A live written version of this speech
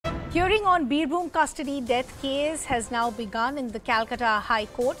Hearing on Birbhum custody death case has now begun in the Calcutta High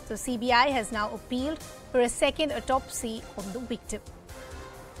Court. The CBI has now appealed for a second autopsy on the victim.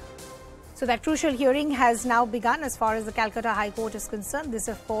 So that crucial hearing has now begun as far as the Calcutta High Court is concerned. This,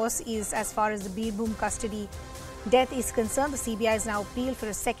 of course, is as far as the Birbhum custody death is concerned. The CBI has now appealed for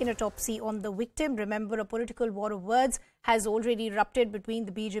a second autopsy on the victim. Remember, a political war of words has already erupted between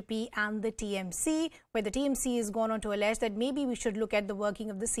the BJP and the TMC, where the TMC has gone on to allege that maybe we should look at the working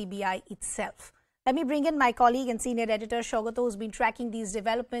of the CBI itself. Let me bring in my colleague and senior editor, Shogato, who's been tracking these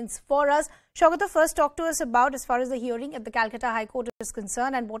developments for us. Shogato, first talk to us about as far as the hearing at the Calcutta High Court is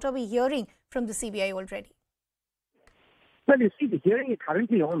concerned, and what are we hearing from the CBI already? Well, you see, the hearing is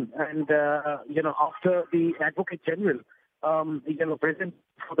currently on, and after the Advocate General, present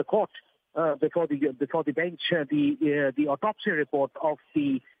for the court before the bench, the autopsy report of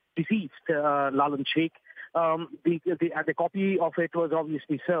the deceased Lalan Sheikh. The copy of it was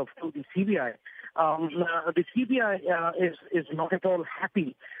obviously served to the CBI. The CBI is not at all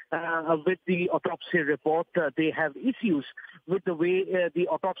happy with the autopsy report. They have issues with the way the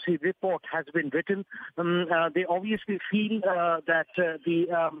autopsy report has been written. They obviously feel that the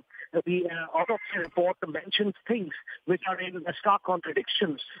autopsy report mentions things which are in stark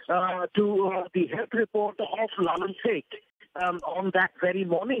contradictions to the health report of Lalan Sheikh. On that very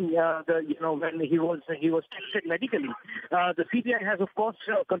morning, when he was tested medically, the CBI has, of course,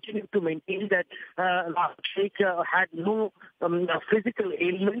 continued to maintain that Lalan Sheikh had no physical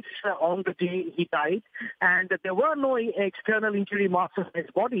ailments on the day he died, and that there were no external injury marks on his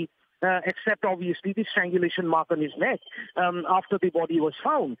body. Except obviously the strangulation mark on his neck after the body was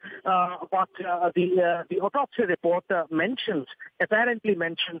found. But the autopsy report apparently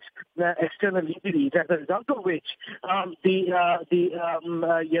mentions external injuries, as a result of which the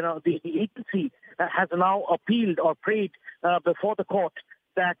agency has now appealed or prayed before the court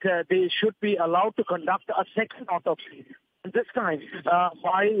that they should be allowed to conduct a second autopsy. This time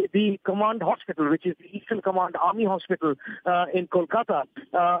by the command hospital, which is the Eastern Command Army Hospital in Kolkata,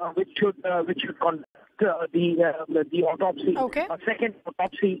 which should conduct the autopsy, a second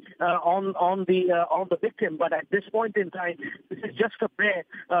autopsy on the victim. But at this point in time, this is just a prayer.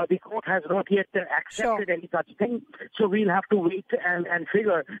 The court has not yet accepted any such thing, so we'll have to wait and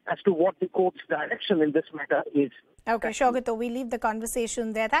figure as to what the court's direction in this matter is. Okay, Shogato, we leave the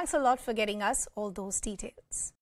conversation there. Thanks a lot for getting us all those details.